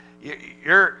means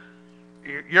you're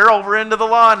over into the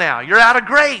law now. You're out of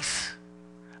grace.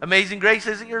 Amazing Grace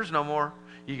isn't yours no more.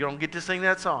 You don't get to sing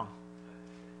that song.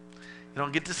 You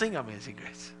don't get to sing Amazing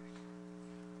Grace.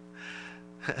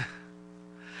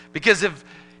 Because if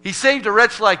he saved a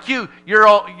wretch like you, you're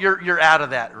out of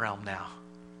that realm now.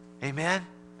 Amen?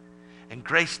 And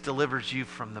grace delivers you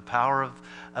from the power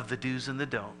of the do's and the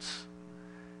don'ts.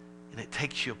 And it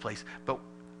takes you a place. But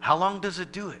how long does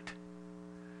it do it?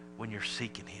 When you're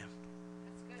seeking him.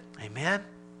 That's good. Amen?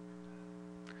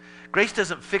 Grace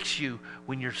doesn't fix you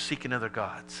when you're seeking other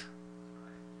gods.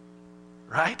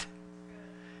 Right?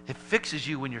 It fixes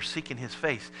you when you're seeking his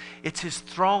face. It's his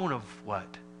throne of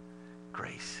what?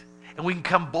 Grace. And we can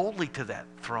come boldly to that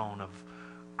throne of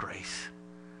grace.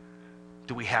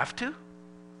 Do we have to?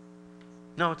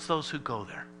 No, it's those who go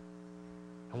there.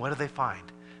 And what do they find?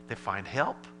 They find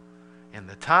help in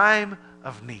the time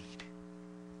of need.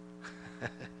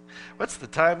 What's the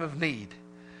time of need?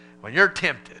 When you're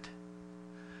tempted.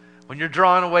 When you're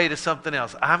drawn away to something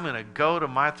else. I'm going to go to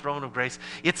my throne of grace.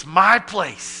 It's my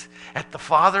place at the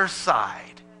Father's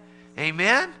side.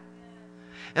 Amen?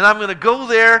 And I'm going to go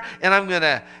there and I'm going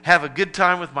to have a good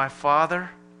time with my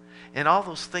Father. And all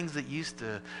those things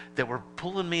that were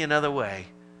pulling me another way,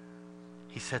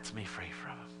 he sets me free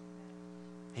from them.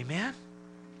 Amen?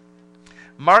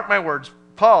 Mark my words.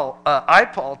 Paul,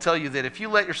 tell you that if you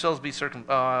let yourselves be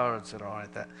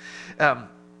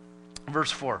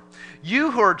verse 4. You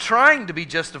who are trying to be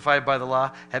justified by the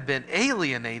law have been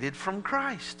alienated from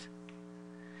Christ.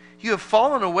 You have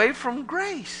fallen away from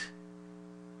grace.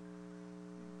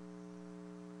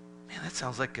 Man, that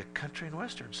sounds like a country and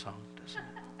western song, doesn't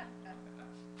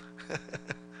it?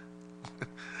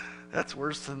 That's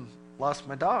worse than lost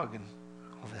my dog and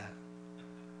all that.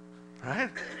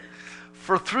 Right?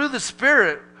 For through the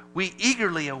Spirit we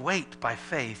eagerly await by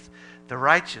faith the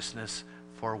righteousness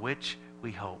for which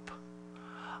we hope.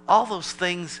 All those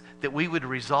things that we would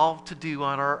resolve to do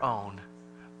on our own,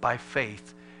 by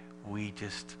faith, we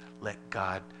just let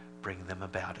God bring them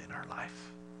about in our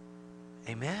life.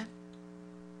 Amen?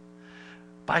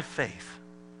 By faith.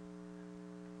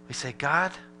 We say,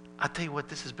 God, I'll tell you what,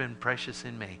 this has been precious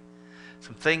in me.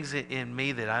 Some things in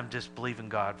me that I'm just believing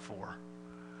God for.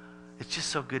 It's just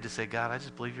so good to say, God, I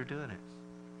just believe you're doing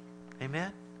it.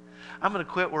 Amen? I'm going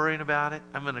to quit worrying about it.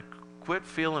 I'm going to quit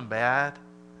feeling bad.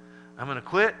 I'm going to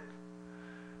quit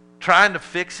trying to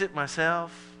fix it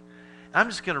myself. I'm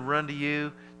just going to run to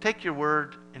you, take your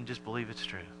word, and just believe it's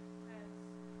true.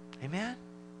 Amen?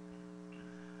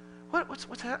 What's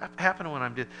happening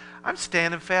when I'm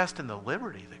standing fast in the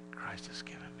liberty that Christ has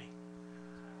given me.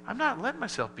 I'm not letting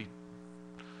myself be.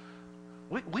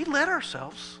 We let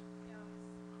ourselves.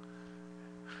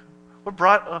 We're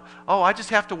brought. I just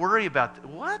have to worry about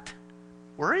what?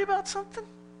 Worry about something?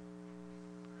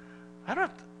 I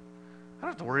don't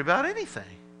have to worry about anything.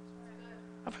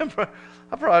 I've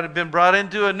been brought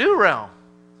into a new realm.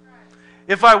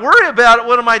 If I worry about it,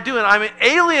 what am I doing? I'm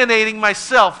alienating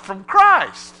myself from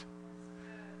Christ.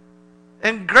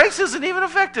 And grace isn't even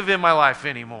effective in my life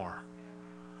anymore.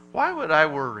 Why would I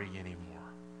worry anymore?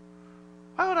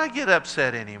 Why would I get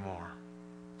upset anymore?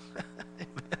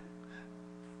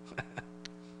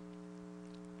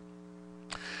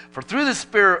 For through the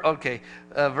Spirit,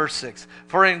 verse 6.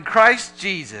 For in Christ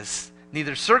Jesus,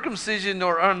 neither circumcision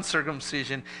nor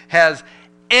uncircumcision has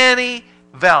any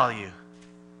value.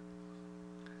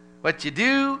 What you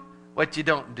do, what you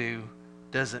don't do,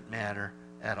 doesn't matter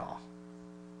at all.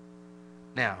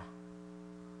 Now,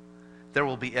 there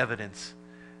will be evidence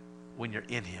when you're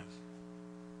in him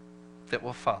that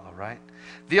will follow, right?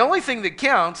 The only thing that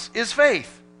counts is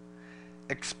faith.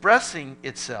 expressing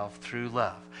itself through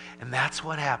love. And that's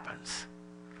what happens.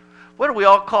 What are we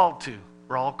all called to?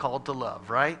 We're all called to love,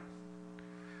 right?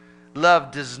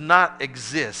 Love does not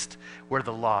exist where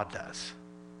the law does.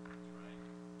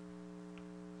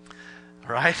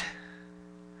 Right?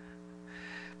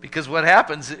 Because what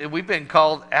happens, we've been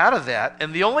called out of that.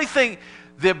 And the only thing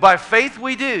that by faith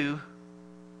we do,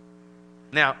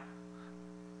 now,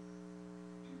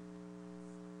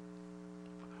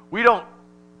 we don't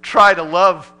try to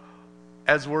love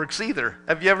as works either.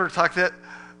 Have you ever talked that?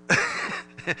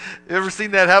 You ever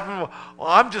seen that happen? Well,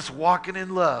 I'm just walking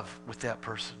in love with that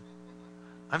person.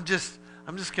 I'm just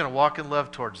going to walk in love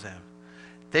towards them.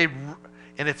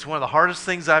 And it's one of the hardest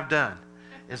things I've done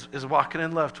is walking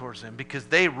in love towards them, because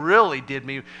they really did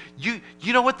me.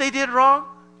 You know what they did wrong?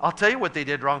 I'll tell you what they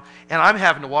did wrong, and I'm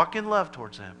having to walk in love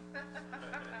towards them.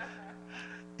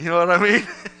 You know what I mean?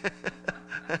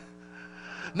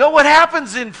 No, what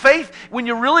happens in faith when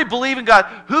you really believe in God?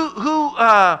 Who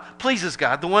pleases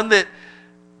God? The one that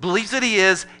believes that He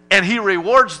is, and He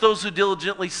rewards those who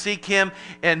diligently seek Him.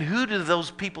 And who do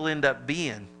those people end up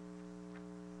being?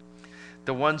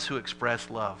 The ones who express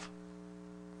love.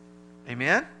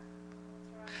 Amen?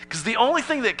 Because the only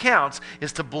thing that counts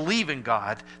is to believe in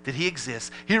God, that He exists.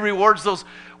 He rewards those.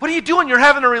 What are you doing? You're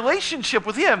having a relationship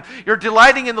with Him. You're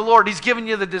delighting in the Lord. He's giving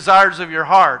you the desires of your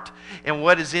heart. And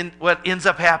what ends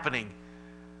up happening?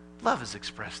 Love is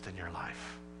expressed in your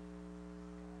life.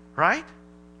 Right?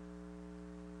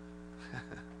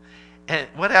 And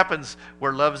what happens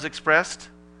where love is expressed?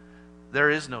 There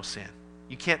is no sin.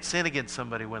 You can't sin against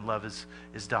somebody when love is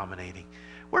dominating.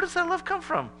 Where does that love come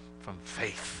from? From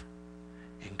faith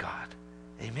in God.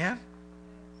 Amen?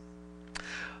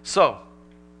 So,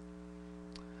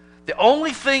 the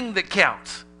only thing that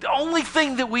counts, the only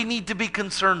thing that we need to be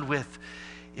concerned with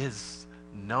is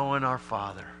knowing our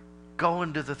Father,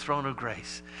 going to the throne of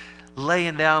grace,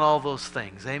 laying down all those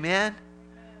things. Amen?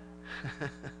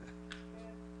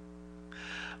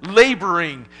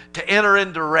 Laboring to enter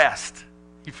into rest.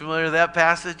 You familiar with that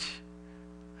passage?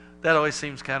 That always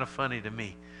seems kind of funny to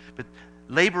me. But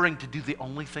laboring to do the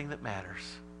only thing that matters.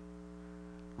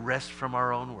 Rest from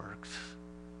our own works.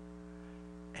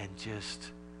 And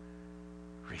just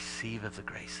receive of the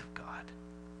grace of God.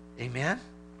 Amen?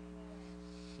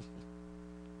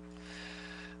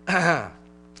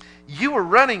 You were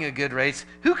running a good race.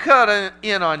 Who cut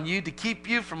in on you to keep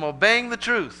you from obeying the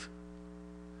truth?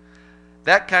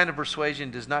 That kind of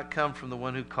persuasion does not come from the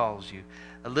one who calls you.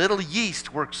 A little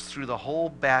yeast works through the whole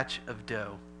batch of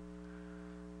dough.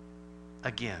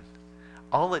 Again,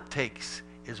 all it takes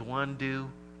is one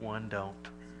do, one don't.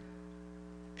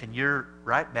 And you're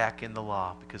right back in the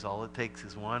law, because all it takes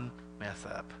is one mess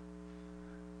up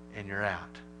and you're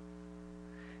out.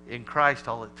 In Christ,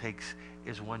 all it takes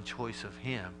is one choice of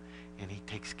Him, and He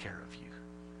takes care of you.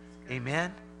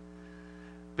 Amen?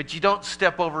 But you don't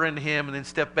step over into Him and then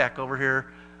step back over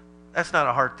here. That's not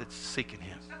a heart that's seeking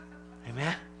Him.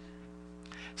 Amen?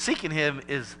 Seeking Him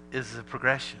is a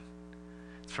progression.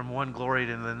 It's from one glory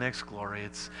to the next glory.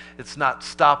 It's not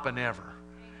stopping ever.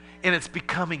 And it's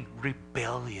becoming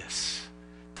rebellious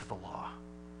to the law.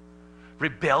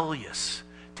 Rebellious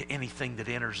to anything that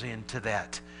enters into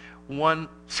that one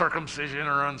circumcision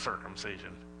or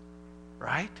uncircumcision.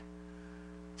 Right?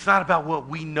 It's not about what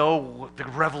we know, the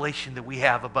revelation that we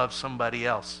have above somebody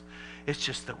else. It's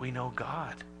just that we know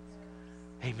God.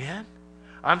 Amen?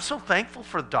 I'm so thankful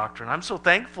for doctrine. I'm so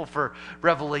thankful for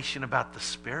revelation about the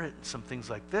Spirit and some things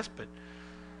like this, but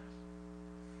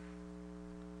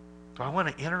do I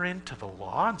want to enter into the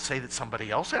law and say that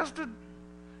somebody else has to?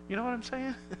 You know what I'm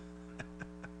saying?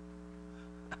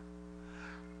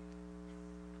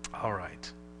 All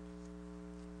right.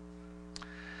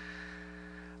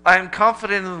 I am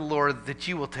confident in the Lord that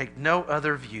you will take no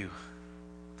other view.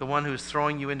 The one who is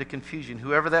throwing you into confusion,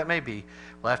 whoever that may be,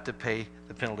 will have to pay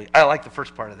the penalty. I like the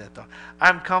first part of that, though.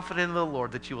 I'm confident in the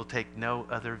Lord that you will take no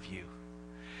other view.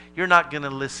 You're not going to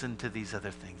listen to these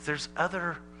other things. There's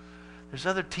other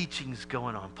teachings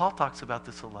going on. Paul talks about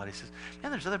this a lot. He says,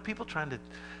 man, there's other people trying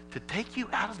to take you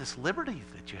out of this liberty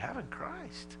that you have in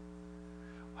Christ.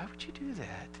 Why would you do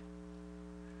that?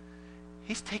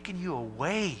 He's taking you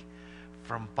away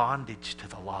from bondage to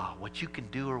the law, what you can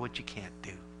do or what you can't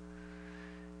do.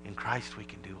 In Christ we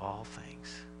can do all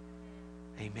things.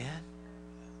 Amen?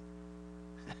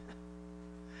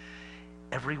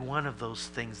 Every one of those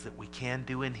things that we can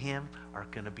do in Him are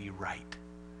going to be right.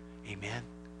 Amen?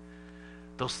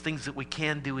 Those things that we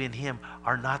can do in Him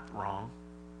are not wrong.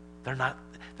 They're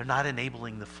not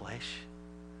enabling the flesh.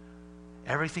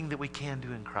 Everything that we can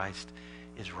do in Christ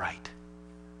is right.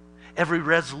 Every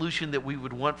resolution that we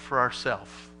would want for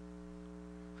ourselves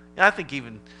I think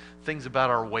even things about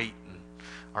our weight and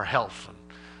our health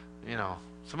and,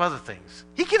 some other things.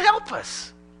 He can help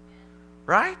us,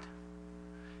 right?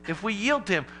 If we yield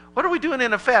to him. What are we doing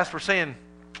in a fast? We're saying,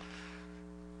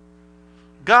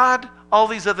 God, all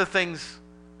these other things,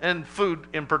 and food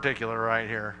in particular right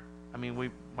here. I mean, we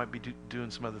might be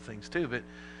doing some other things too, but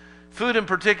food in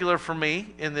particular for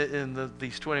me in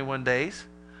these 21 days,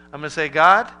 I'm going to say,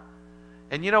 God,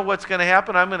 and you know what's going to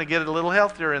happen? I'm going to get a little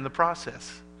healthier in the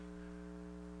process.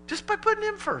 Just by putting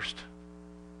him first.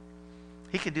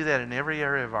 He can do that in every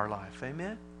area of our life.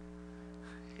 Amen?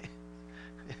 He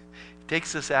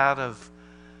takes us out of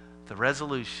the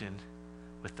resolution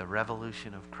with the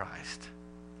revolution of Christ.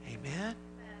 Amen?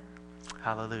 Amen.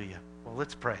 Hallelujah. Well,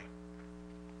 let's pray.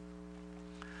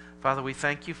 Father, we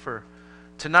thank you for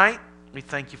tonight. We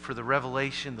thank you for the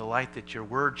revelation, the light that your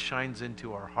word shines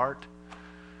into our heart.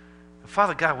 And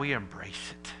Father God, we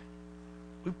embrace it.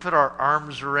 We put our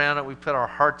arms around it. We put our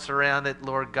hearts around it,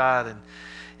 Lord God,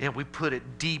 and we put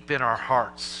it deep in our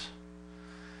hearts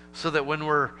so that when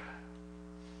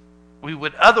we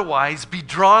would otherwise be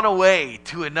drawn away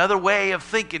to another way of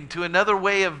thinking, to another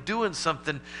way of doing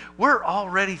something, we're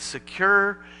already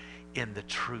secure in the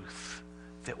truth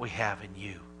that we have in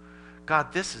you.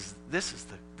 God, this is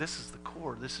the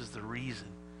core. This is the reason.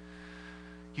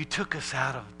 You took us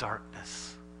out of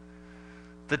darkness.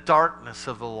 The darkness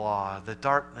of the law, the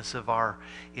darkness of our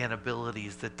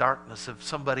inabilities, the darkness of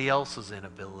somebody else's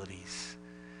inabilities.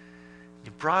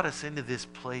 You brought us into this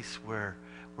place where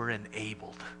we're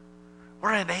enabled.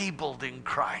 We're enabled in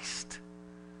Christ.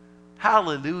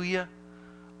 Hallelujah.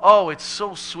 Oh, it's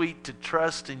so sweet to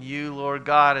trust in you, Lord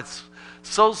God. It's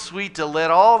so sweet to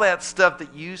let all that stuff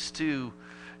that used to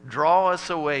draw us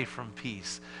away from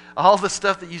peace, all the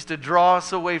stuff that used to draw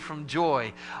us away from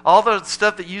joy, all the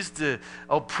stuff that used to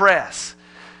oppress.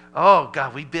 Oh,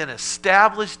 God, we've been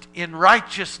established in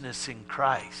righteousness in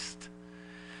Christ.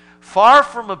 Far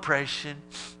from oppression,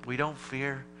 we don't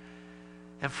fear.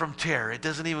 And from terror, it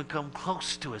doesn't even come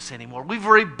close to us anymore. We've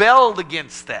rebelled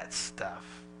against that stuff.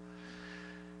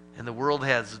 And the world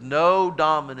has no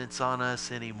dominance on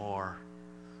us anymore.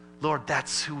 Lord,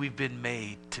 that's who we've been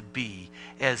made to be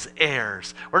as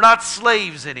heirs. We're not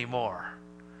slaves anymore.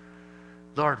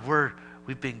 Lord,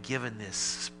 we've been given this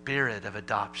spirit of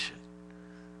adoption.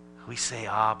 We say,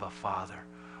 Abba, Father.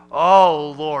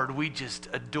 Oh, Lord, we just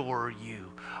adore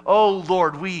you. Oh,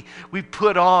 Lord, we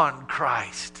put on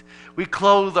Christ. We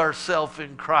clothe ourselves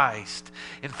in Christ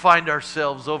and find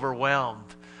ourselves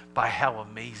overwhelmed by how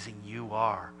amazing you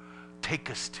are. Take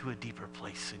us to a deeper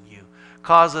place in you.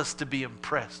 Cause us to be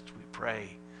impressed, we pray.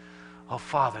 Oh,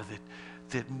 Father,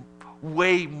 that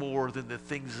way more than the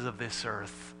things of this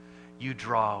earth, you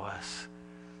draw us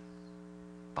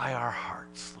by our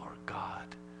hearts, Lord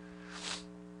God.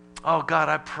 Oh, God,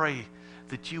 I pray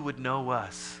that you would know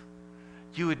us.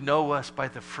 You would know us by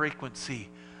the frequency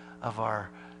of our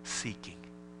seeking.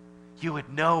 You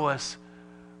would know us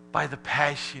by the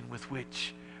passion with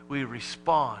which we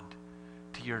respond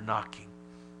to your knocking.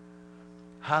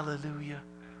 Hallelujah.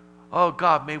 Oh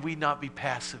God, may we not be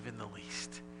passive in the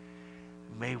least.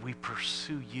 May we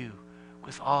pursue you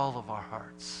with all of our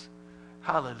hearts.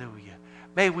 Hallelujah.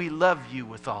 May we love you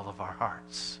with all of our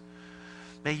hearts.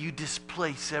 May you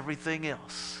displace everything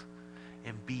else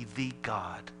and be the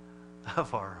God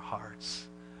of our hearts.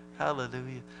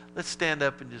 Hallelujah. Let's stand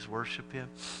up and just worship him.